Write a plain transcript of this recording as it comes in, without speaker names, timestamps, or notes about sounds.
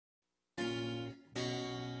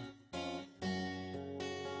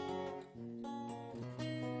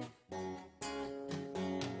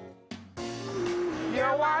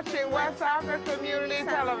You're watching West Hartford Community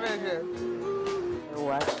Television. You're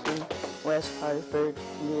watching West Hartford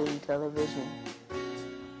Community Television.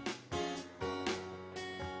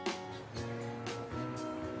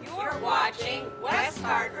 You're watching West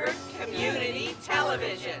Hartford Community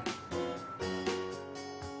Television.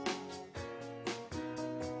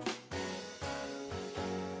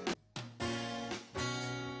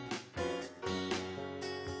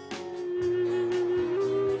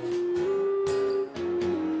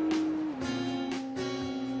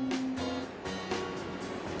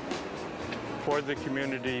 For the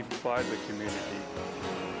community, by the community.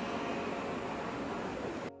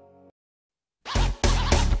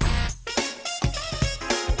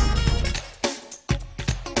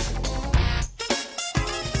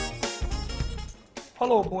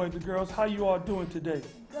 Hello, boys and girls. How you all doing today?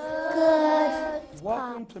 Good.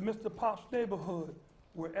 Welcome to Mr. Pop's neighborhood,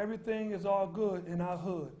 where everything is all good in our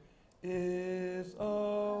hood. It's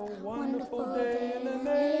a wonderful day in the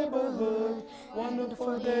neighborhood.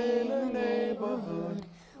 Wonderful day in the neighborhood.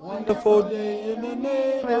 Wonderful day in the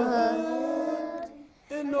neighborhood.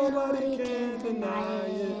 And nobody can deny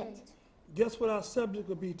it. Guess what our subject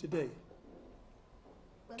will be today?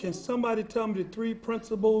 Can somebody tell me the 3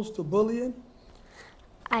 principles to bullying?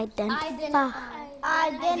 Identify,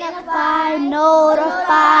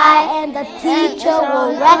 notify, and the teacher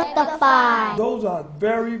will rectify. Those are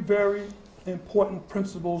very, very important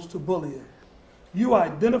principles to bullying. You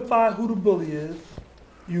identify who the bully is,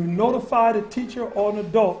 you notify the teacher or an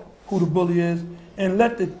adult who the bully is, and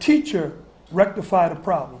let the teacher rectify the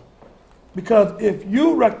problem. Because if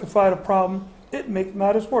you rectify the problem, it makes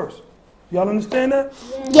matters worse. Y'all understand that?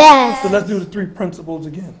 Yes. So let's do the 3 principles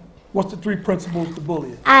again. What's the 3 principles to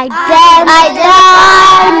bullying? Identify,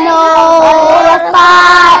 notify,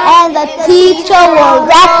 and the teacher will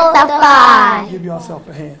rectify. Give yourself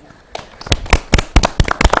a hand.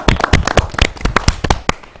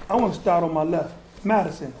 I want to start on my left.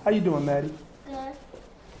 Madison, how you doing, Maddie? Good.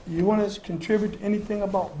 You want to contribute to anything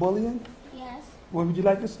about bullying? Yes. What would you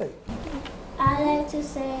like to say? I like to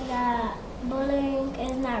say that bullying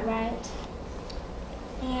is not right.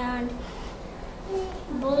 And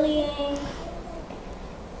bullying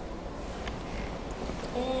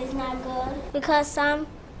is not good because some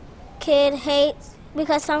kids hate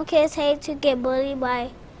to get bullied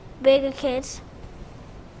by bigger kids.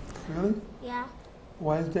 Really? Yeah,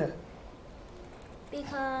 Why is that?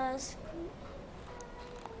 because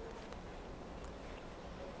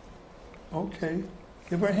Okay.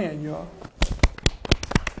 Give her a hand, y'all.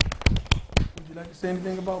 Would you like to say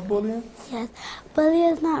anything about bullying? yes,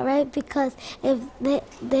 bullying is not right because if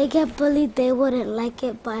they get bullied, they wouldn't like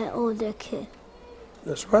it by an older kid.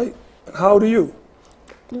 That's right. And how old are you?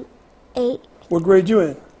 8, What grade you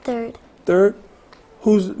in? 3rd, 3rd?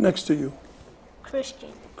 Who's next to you?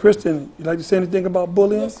 Christian. Kristen, you like to say anything about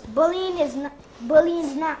bullying? Yes, bullying is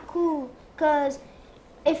not cool. Cause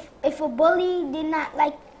if a bully did not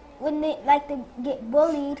like when they like to get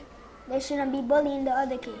bullied, they shouldn't be bullying the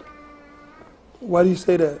other kid. Why do you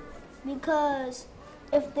say that? Because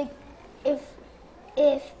if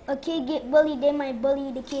a kid get bullied, they might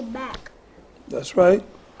bully the kid back. That's right.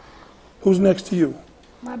 Who's next to you?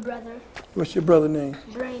 My brother, What's your brother's name?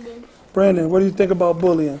 Brandon. Brandon, what do you think about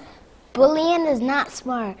bullying? Bullying is not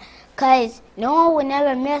smart because no one would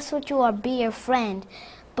never mess with you or be your friend.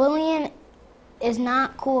 Bullying is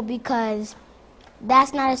not cool because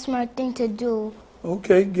that's not a smart thing to do.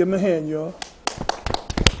 Okay, give him a hand, y'all.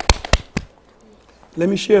 Let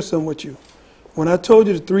me share some with you. When I told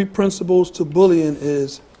you the 3 principles to bullying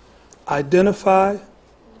is identify,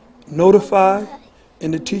 notify,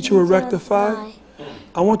 and the teacher will rectify,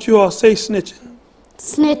 I want you all to say snitching.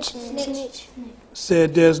 Snitch.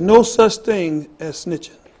 Said there's no such thing as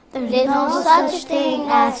snitching There's no such thing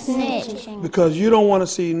as snitching because you don't want to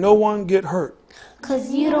see no one get hurt.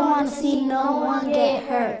 because you don't want to see no one get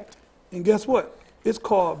hurt. And guess what? It's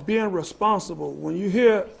called being responsible. When you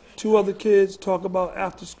hear 2 other kids talk about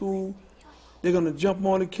after school, they're going to jump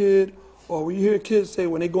on the kid, or when you hear kids say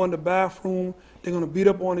when they go in the bathroom, they're going to beat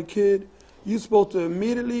up on the kid, you're supposed to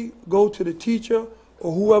immediately go to the teacher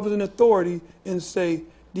or whoever's in authority and say,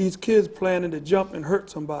 these kids planning to jump and hurt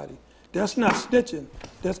somebody. That's not snitching.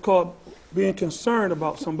 That's called being concerned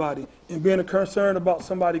about somebody and being concerned about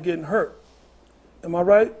somebody getting hurt. Am I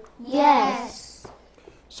right? Yes.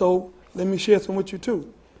 So let me share some with you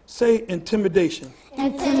too. Say intimidation.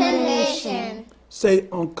 Intimidation. Say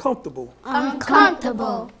uncomfortable.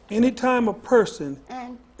 Uncomfortable. Anytime a person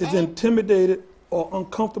is intimidated or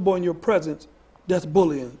uncomfortable in your presence, that's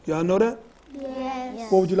bullying. Y'all know that? Yes.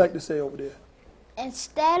 What would you like to say over there?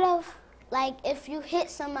 Instead of like if you hit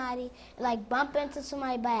somebody, like bump into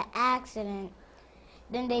somebody by accident,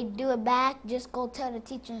 then they do it back, just go tell the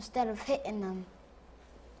teacher instead of hitting them.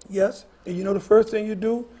 Yes, and you know the first thing you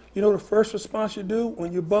do? You know the first response you do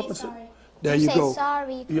when you bump into... There you go. Say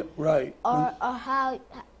sorry. Yeah, right. Or how,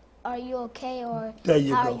 are you okay? Or There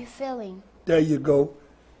you how go. are you feeling? There you go.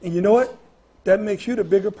 And you know what? That makes you the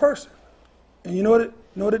bigger person. And you know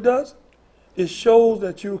what it does? It shows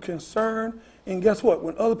that you're concerned. And guess what?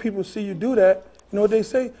 When other people see you do that, you know what they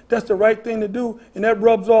say? That's the right thing to do. And that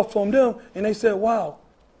rubs off on them. And they say, wow,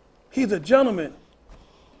 he's a gentleman.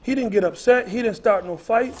 He didn't get upset. He didn't start no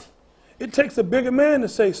fight. It takes a bigger man to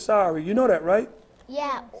say sorry. You know that, right?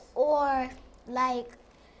 Yeah, or like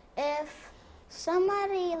if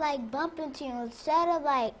somebody like bump into you, instead of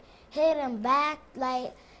like hit them back,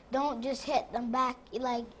 like don't just hit them back.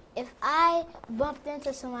 Like if I bumped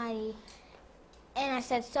into somebody and I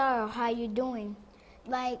said sorry, how you doing?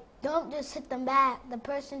 Like don't just hit them back. The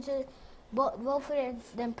person should, both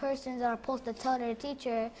of them persons are supposed to tell their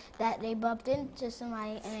teacher that they bumped into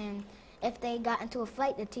somebody, and if they got into a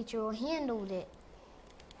fight, the teacher will handle it.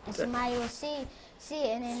 And somebody will see it,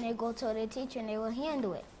 and then they go tell their teacher, and they will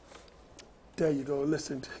handle it. There you go.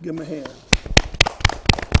 Listen, give him a hand.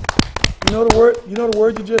 You know the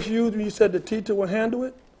word you just used when you said the teacher will handle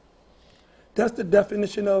it? That's the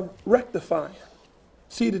definition of rectifying.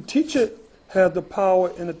 See, the teacher has the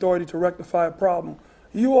power and authority to rectify a problem.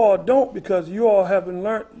 You all don't, because you all haven't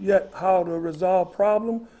learned yet how to resolve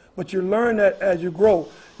problems, but you learn that as you grow.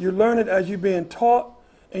 You learn it as you're being taught,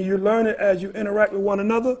 and you learn it as you interact with one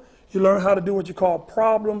another. You learn how to do what you call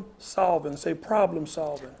problem solving. Say problem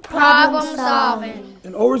solving. Problem solving.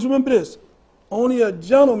 And always remember this, only a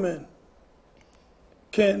gentleman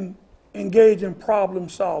can engage in problem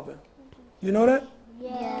solving. You know that?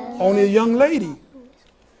 Yes. Only a young lady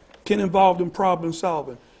can involve in problem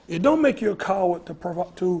solving. It don't make you a coward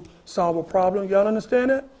to solve a problem. Y'all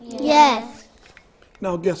understand that? Yes.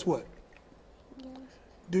 Now guess what?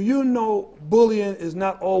 Do you know bullying is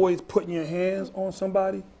not always putting your hands on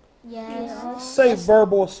somebody? Yes. Say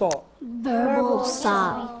verbal assault. Verbal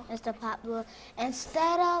assault. It's the popular.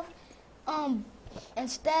 Instead of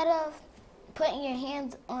putting your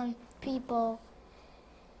hands on people,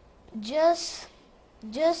 just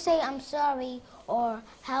say I'm sorry, or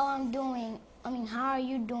how I'm doing. How are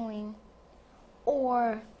you doing?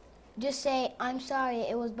 Or just say I'm sorry,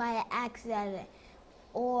 it was by an accident.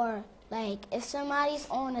 Or like if somebody's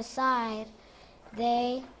on the side,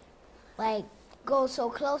 they like go so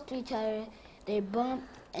close to each other, they bump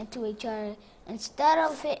into each other. Instead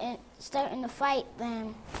of starting to fight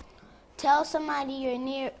them, tell somebody you're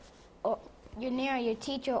near your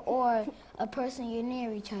teacher or a person you're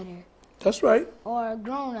near each other. That's right. Or a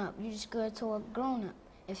grown-up. You just go to a grown-up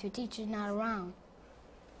if your teacher's not around.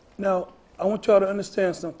 Now, I want y'all to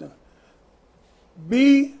understand something.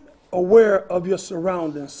 Be aware of your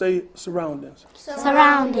surroundings. Say surroundings.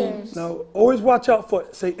 Surroundings. Now, always watch out for,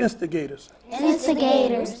 say, instigators.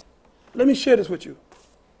 Instigators. Let me share this with you.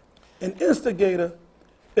 An instigator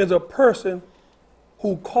is a person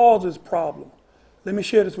who causes problem. Let me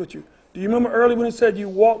share this with you. Do you remember earlier when he said you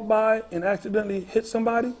walked by and accidentally hit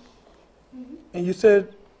somebody? Mm-hmm. And you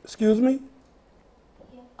said, excuse me?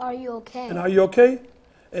 Are you okay? And are you okay?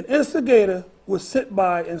 An instigator would sit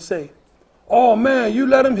by and say, oh man, you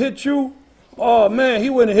let him hit you? Oh man, he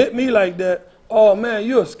wouldn't hit me like that. Oh man,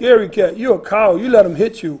 you're a scary cat. You're a coward. You let him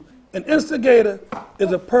hit you. An instigator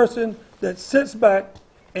is a person that sits back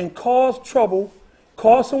and cause trouble,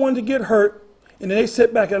 cause someone to get hurt, and then they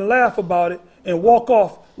sit back and laugh about it and walk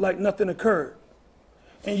off like nothing occurred.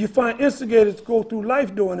 And you find instigators go through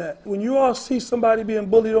life doing that. When you all see somebody being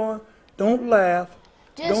bullied on, don't laugh,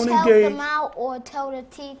 just don't help engage. them out or tell the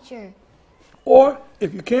teacher. Or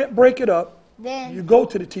if you can't break it up, Then you go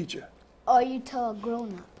to the teacher. Or you tell a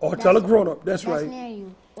grown-up. Or tell a grown-up, that's right. That's near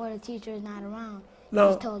you. Or the teacher is not around. Now,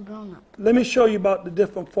 just tell a grown-up. let me show you about the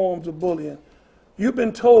different forms of bullying. You've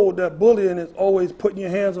been told that bullying is always putting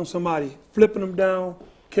your hands on somebody, flipping them down,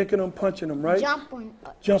 kicking them, punching them, right? Jumping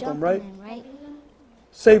right? them, right?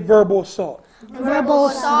 Say verbal assault. Verbal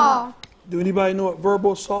assault. Do anybody know what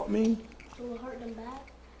verbal assault means?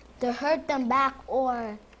 To hurt them back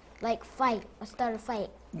or like fight, or start a fight.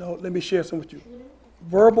 No, let me share some with you.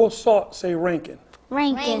 Verbal assault, say ranking.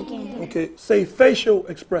 Ranking. Okay, say facial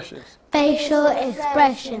expressions. Facial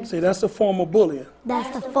expressions. Say that's a form of bullying.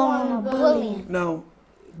 That's the form of bullying. Now,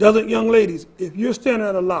 doesn't young ladies, if you're standing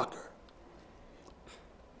at a locker,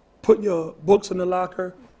 put your books in the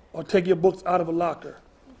locker or take your books out of a locker,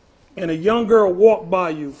 and a young girl walk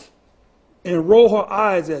by you and roll her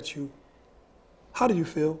eyes at you, how do you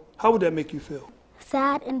feel? How would that make you feel?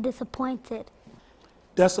 sad and disappointed.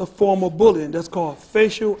 That's a form of bullying. That's called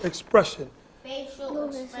facial expression.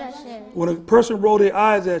 When a person roll their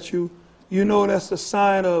eyes at you, you know that's a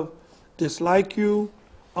sign of dislike you,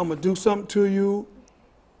 I'm going to do something to you.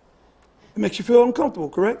 It makes you feel uncomfortable,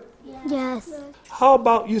 correct? Yes. How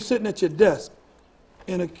about you sitting at your desk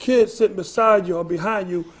and a kid sitting beside you or behind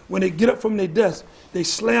you, when they get up from their desk, they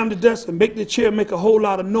slam the desk and make their chair make a whole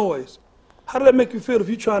lot of noise. How does that make you feel if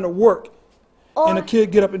you're trying to work and a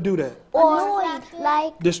kid get up and do that? Or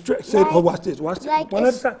like Watch this. like One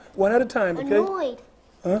at a time. One at a time, okay? annoyed.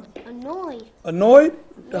 Huh? Annoyed. Annoyed?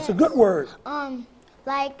 That's a good word.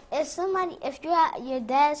 Like if you're at your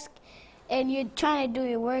desk and you're trying to do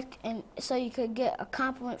your work, and so you could get a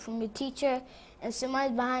compliment from your teacher, and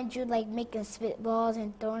somebody's behind you like making spitballs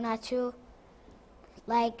and throwing at you,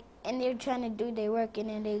 like, and they're trying to do their work, and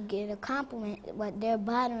then they get a compliment, but they're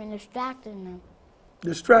bothering, distracting them.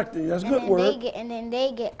 Distracting, that's a good word. And then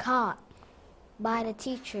they get caught by the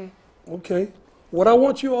teacher. Okay. What I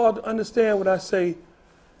want you all to understand when I say,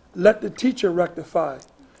 let the teacher rectify.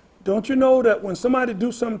 Don't you know that when somebody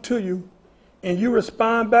do something to you and you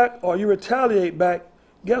respond back or you retaliate back,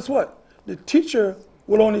 guess what? The teacher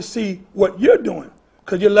will only see what you're doing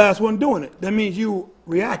because you're the last one doing it. That means you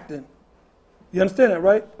reacting. You understand that,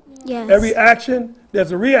 right? Yes. Every action,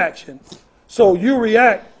 there's a reaction. So you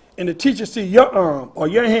react and the teacher see your arm or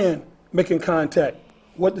your hand making contact.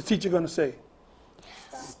 What the teacher going to say?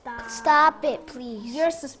 Stop it, please.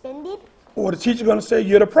 You're suspended? Or the teacher going to say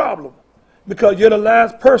you're the problem because you're the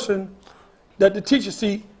last person that the teacher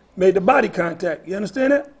see made the body contact. You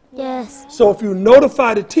understand that? Yes. So if you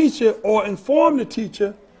notify the teacher or inform the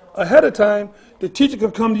teacher ahead of time, the teacher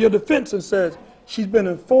can come to your defense and says she's been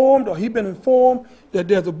informed or he's been informed that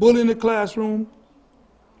there's a bully in the classroom,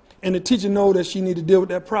 and the teacher knows that she needs to deal with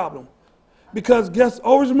that problem. Because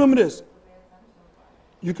always remember this,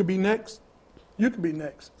 you could be next, you could be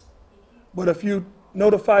next. But if you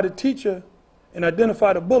notify the teacher and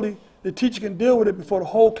identify the bully, the teacher can deal with it before the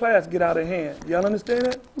whole class get out of hand. Y'all understand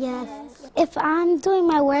that? Yes. If I'm doing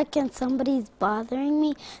my work and somebody's bothering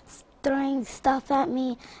me, throwing stuff at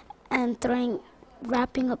me and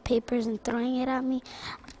wrapping up papers and throwing it at me,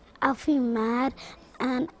 I'll feel mad,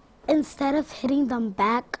 and instead of hitting them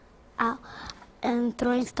back and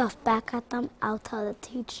throwing stuff back at them, I'll tell the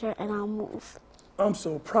teacher and I'll move. I'm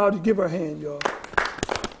so proud to give her a hand, y'all.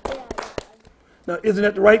 Now, isn't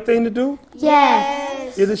that the right thing to do?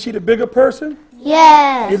 Yes. Isn't she the bigger person?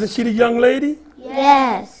 Yes. Isn't she the young lady?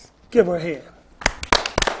 Yes. Give her a hand.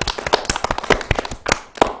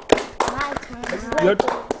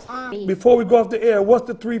 Before we go off the air, what's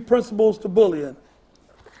the 3 principles to bullying?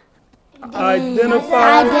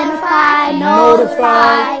 Identify,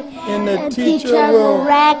 notify, and the teacher will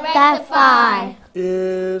rectify.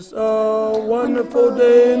 It's a wonderful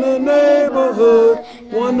day in the neighborhood,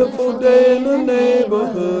 wonderful day in the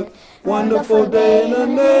neighborhood, wonderful day in the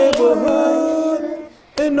neighborhood,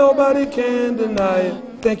 and nobody can deny it.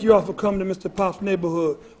 Thank you all for coming to Mr. Pop's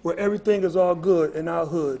neighborhood, where everything is all good in our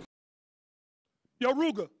hood. Yo,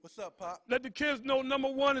 Ruger. What's up, Pop? Let the kids know number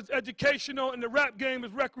 1 is educational and the rap game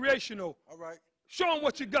is recreational. All right. Show them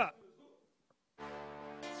what you got.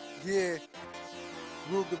 Yeah.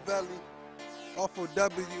 Ruger Valley. Off of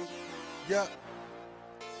W. Yup.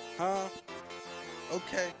 Huh?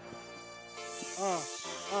 Okay.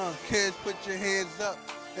 Kids, put your hands up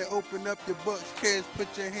and open up your books. Kids,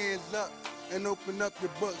 put your hands up and open up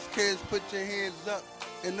your books. Kids, put your hands up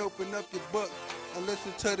and open up your book and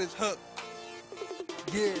listen to this hook.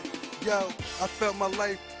 Yeah, yo, I felt my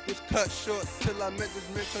life was cut short till I met this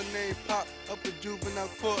mentor named Pop up in juvenile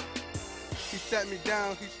court. He sat me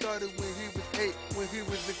down, he started when he was 8, when he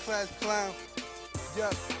was the class clown.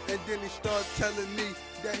 Yup, and then he started telling me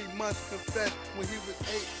that he must confess. When he was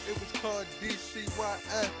 8, it was called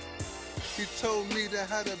DCYF. He told me that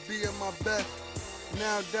how to be at my best.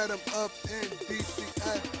 Now that I'm up in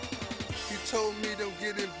DCF. He told me don't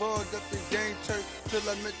get involved up in gang turf till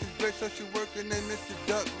I met this great social worker named Mr.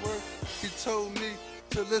 Duckworth. He told me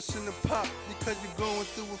to listen to Pop because you're going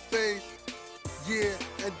through a phase. Yeah,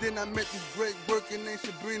 and then I met this great worker named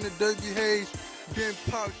Sabrina Derby Hayes. Then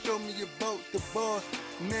Pop showed me about the boss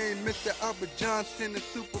named Mr. Albert Johnson, the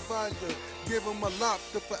supervisor. Give him a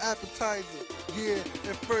lobster for appetizer. Yeah,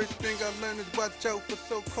 and first thing I learned is watch out for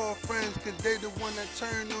so-called friends, cause they the one that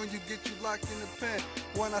turn on you, get you locked in the pen.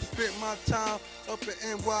 When I spent my time up at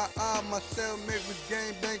NYI, my cellmate was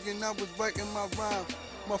gang banging, I was writing my rhyme.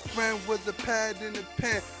 My friend was a pad and a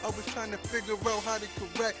pen. I was trying to figure out how to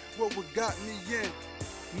correct what got me in.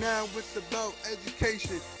 Now it's about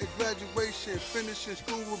education and graduation. Finishing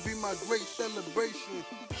school will be my great celebration.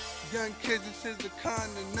 Young kids, this is the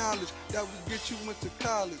kind of knowledge that will get you into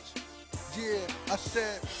college. Yeah, I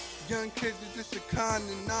said, young kids, this is the kind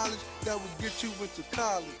of knowledge that will get you into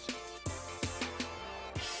college.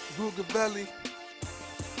 Rugavelli,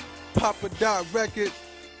 Papa Dot Records.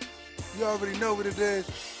 You already know what it is.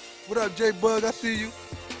 What up, J-Bug? I see you.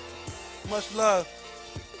 Much love.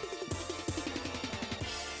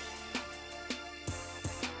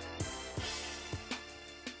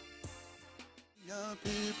 Young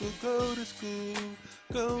people, go to school,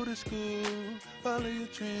 follow your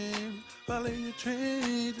dreams,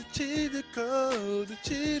 achieve your goals,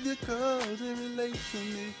 and relate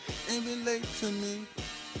to me.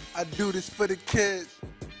 I do this for the kids.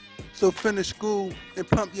 So finish school and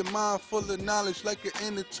pump your mind full of knowledge like an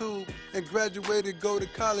inner tube. And graduate and go to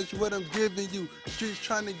college, what I'm giving you. Streets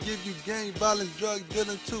trying to give you gang, violence, drug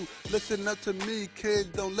dealing too. Listen up to me, kids,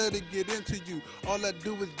 don't let it get into you. All I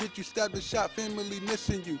do is get you stabbed and shot, family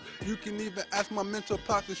missing you. You can even ask my mentor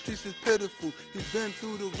pop, the streets is pitiful. He's been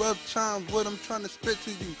through the rough times, what I'm trying to spit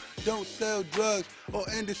to you. Don't sell drugs or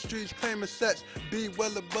in the streets claiming sex. Be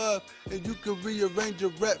well above, and you can rearrange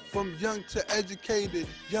your rep from young to educated,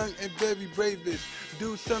 young and very bravest.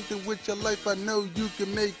 Do something with your life, I know you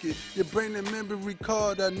can make it. Your brain and memory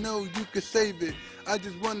card, I know you can save it. I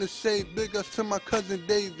just want to say big ups to my cousin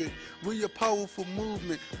David. We a powerful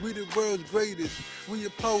movement, we the world's greatest. We a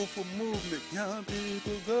powerful movement. Young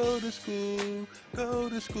people, go to school,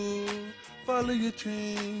 follow your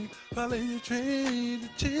dreams, achieve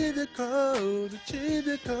your goals,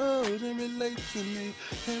 and relate to me,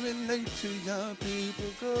 and relate to young people.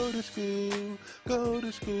 Go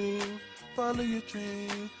to school, follow your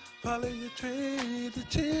dreams,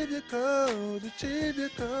 achieve your goals,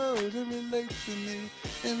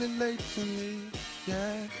 and relate to me,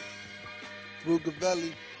 yeah.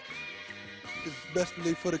 Rugavelli, it's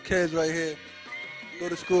especially for the kids right here. Go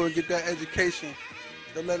to school and get that education.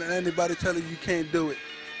 Don't let anybody tell you you can't do it.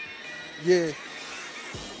 Yeah.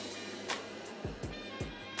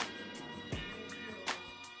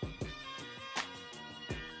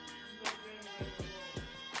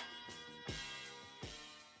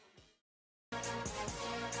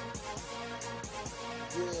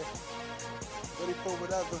 Yeah. Ready for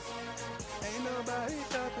whatever. Ain't nobody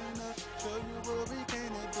stopping us. Show you what we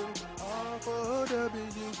can do. All for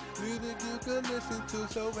W. Music you could listen to.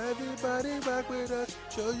 So everybody rock with us.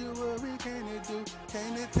 Show you what we can do.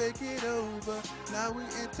 Can it take it over? Now we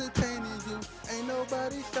entertaining you. Ain't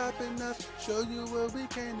nobody stopping us. Show you what we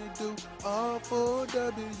can do. All for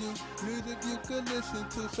W. Music you could listen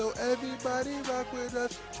to. So everybody rock with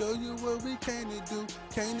us. Show you what we can do.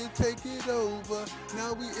 Can it take it over?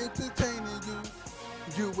 Now we entertaining you.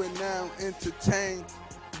 You are now entertained,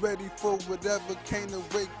 ready for whatever came to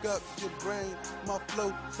wake up your brain. My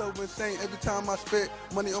flow so insane, every time I spit,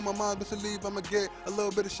 money on my mind, best believe I'ma get a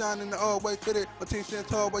little bit of shine in the all-white fitted. My team stand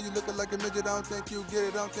tall while you looking like a midget, I don't think you get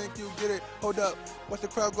it, Hold up, watch the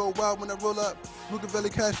crowd go wild when I roll up. Rugavelli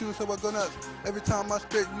cashew, so I go nuts. Every time I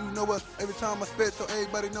spit, you know us. Every time I spit, so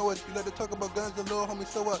everybody know us. You let it talk about guns, the little homie,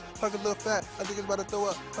 so up. Pocket a little fat, I think it's about to throw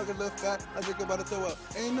up. Pocket a little fat, I think it's about to throw up.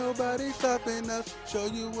 Ain't nobody stopping us, show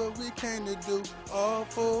you what we came to do. All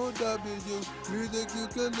for W, music you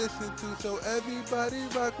could listen to. So everybody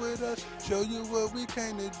rock with us, show you what we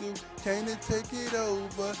came to do. Came to take it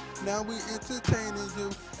over, now we entertaining you.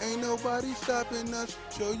 Ain't nobody stopping us,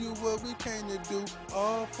 show you what we came to do.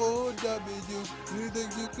 All for W, music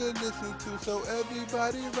you could listen to. So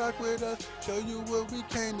everybody rock with us, show you what we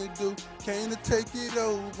came to do. Came to take it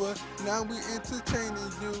over, now we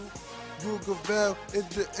entertaining you. Rugavelli is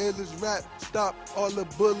the illest rap. Stop all the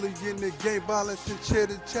bullying, the game violence and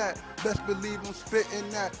chitter chat. Best believe I'm spitting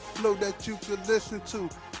that flow that you could listen to.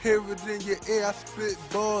 Hear it in your ear, I spit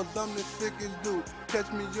balls, I'm the sickest dude.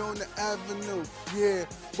 Catch me on the avenue, yeah,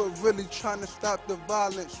 but really trying to stop the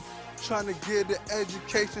violence. Trying to get an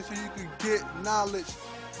education so you can get knowledge.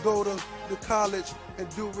 Go to the college and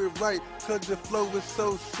do it right, cause the flow is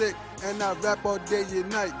so sick, and I rap all day and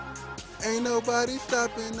night. Ain't nobody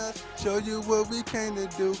stopping us, show you what we came to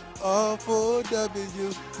do. All for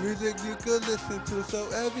W, music you could listen to. So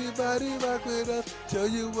everybody rock with us, show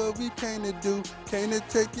you what we came to do. Came to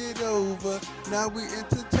take it over, now we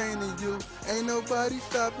entertaining you. Ain't nobody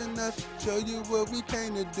stopping us, show you what we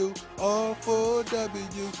came to do. All for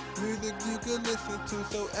W, music you could listen to.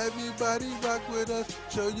 So everybody rock with us,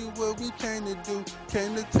 show you what we came to do.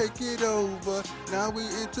 Came to take it over, now we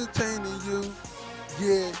entertaining you.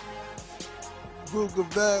 Yeah.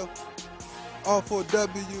 Rugavelli, all for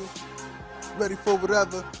W, ready for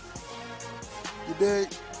whatever, you dig?